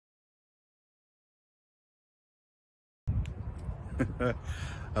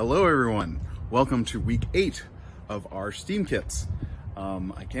Hello everyone, welcome to week 8 of our STEAM kits.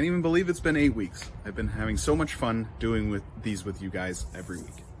 I can't even believe it's been 8 weeks. I've been having so much fun doing these with you guys every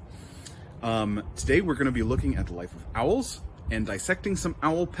week. Today we're going to be looking at the life of owls and dissecting some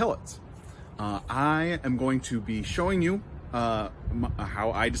owl pellets. I am going to be showing you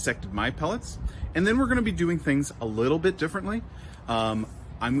how I dissected my pellets, and then we're going to be doing things a little bit differently.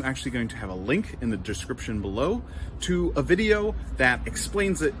 I'm actually going to have a link in the description below to a video that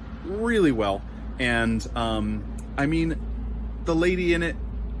explains it really well. And I mean, the lady in it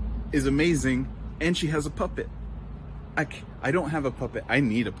is amazing, and she has a puppet. I don't have a puppet, I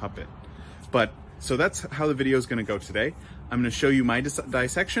need a puppet. But so that's how the video is going to go today. I'm going to show you my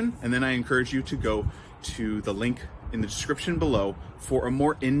dissection, and then I encourage you to go to the link in the description below for a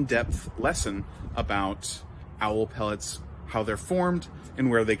more in-depth lesson about owl pellets, how they're formed, and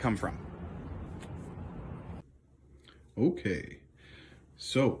where they come from. Okay,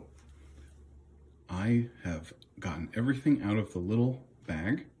 so I have gotten everything out of the little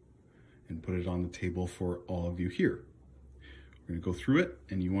bag and put it on the table for all of you here. We're going to go through it,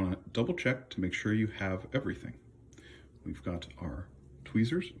 and you want to double check to make sure you have everything. We've got our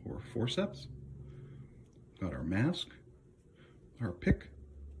tweezers or forceps, we've got our mask, our pick,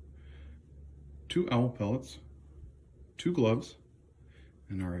 2 owl pellets, 2 gloves,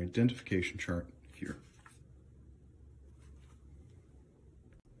 and our identification chart here.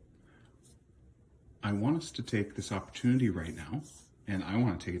 I want us to take this opportunity right now, and I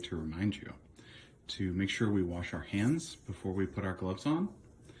want to take it to remind you to make sure we wash our hands before we put our gloves on,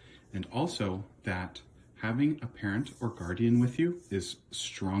 and also that having a parent or guardian with you is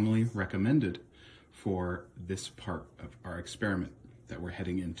strongly recommended for this part of our experiment that we're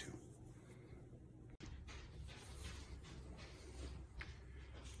heading into.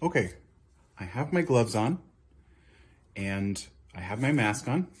 Okay, I have my gloves on, and I have my mask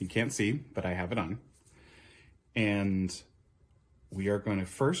on. You can't see, but I have it on. And we are going to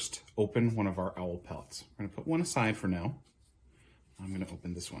first open one of our owl pellets. We're going to put one aside for now. I'm going to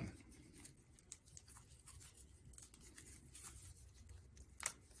open this one.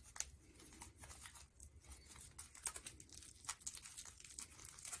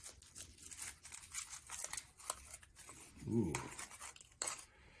 Ooh.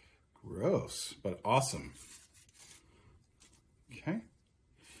 Gross, but awesome. Okay.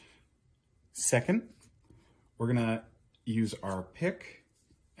 Second, we're gonna use our pick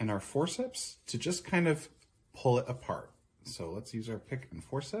and our forceps to just kind of pull it apart. So let's use our pick and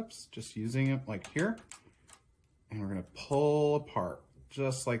forceps, just using it like here. And we're gonna pull apart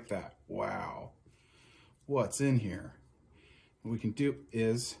just like that. Wow. What's in here? What we can do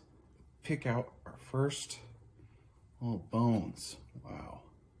is pick out our first little bones. Wow.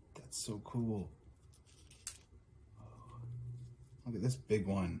 That's so cool. Oh, look at this big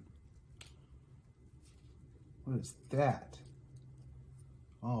one. What is that?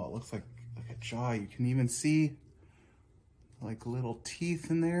 Oh, it looks like a jaw. You can even see like little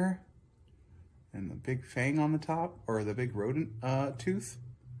teeth in there and the big fang on the top, or the big rodent tooth.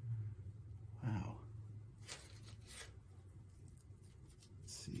 Wow.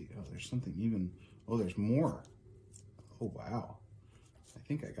 Let's see. Oh, there's something even. Oh, there's more. Oh, wow.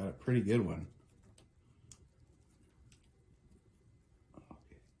 I think I got a pretty good one.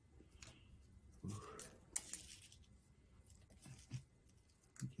 Okay.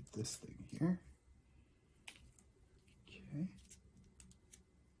 Get this thing here. Okay.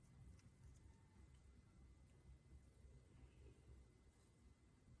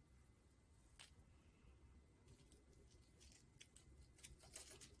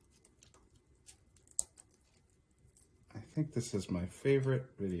 I think this is my favorite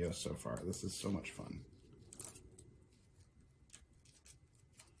video so far. This is so much fun.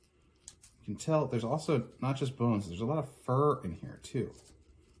 You can tell there's also not just bones, there's a lot of fur in here too.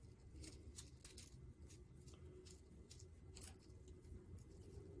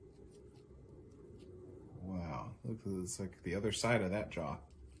 Wow, look, it's like the other side of that jaw.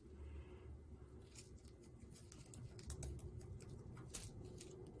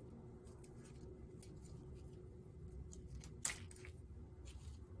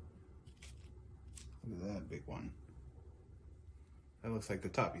 Look at that big one. That looks like the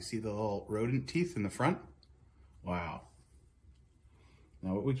top. You see the little rodent teeth in the front? Wow.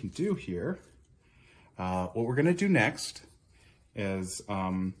 Now what we can do here, what we're gonna do next is,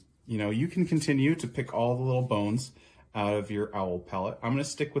 you know, you can continue to pick all the little bones out of your owl pellet. I'm gonna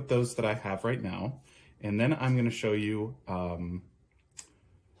stick with those that I have right now, and then I'm gonna show you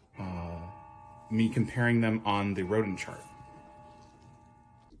me comparing them on the rodent chart.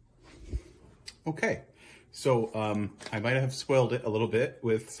 Okay, So I might have spoiled it a little bit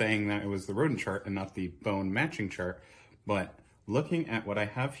with saying that it was the rodent chart and not the bone matching chart, but looking at what I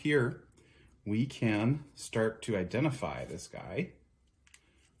have here, we can start to identify this guy.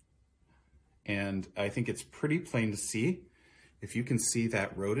 And I think it's pretty plain to see. If you can see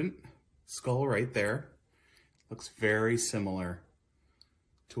that rodent skull right there, looks very similar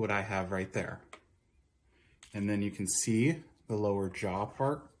to what I have right there. And then you can see the lower jaw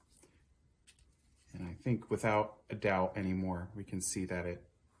part. And I think without a doubt anymore, we can see that it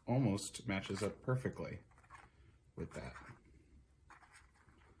almost matches up perfectly with that.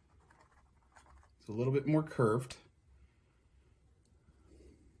 It's a little bit more curved.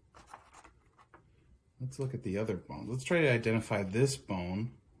 Let's look at the other bones. Let's try to identify this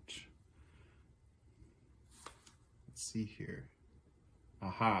bone. Let's see here.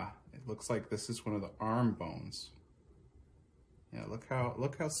 Aha, it looks like this is one of the arm bones. Yeah, look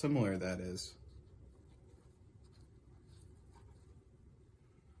how similar that is.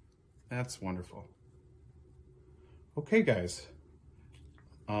 That's wonderful. Okay, guys.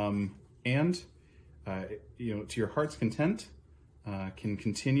 You know, to your heart's content, can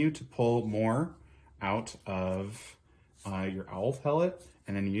continue to pull more out of your owl pellet,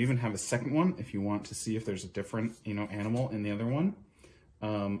 and then you even have a second one if you want to see if there's a different, you know, animal in the other one.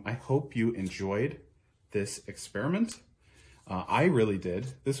 I hope you enjoyed this experiment. I really did.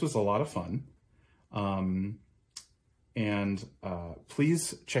 This was a lot of fun.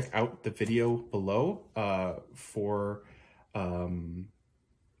 Please check out the video below for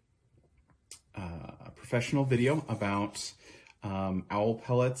a professional video about owl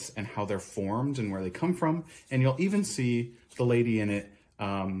pellets and how they're formed and where they come from. And you'll even see the lady in it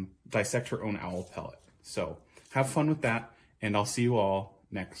dissect her own owl pellet. So have fun with that, and I'll see you all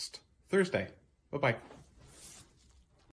next Thursday. Bye-bye.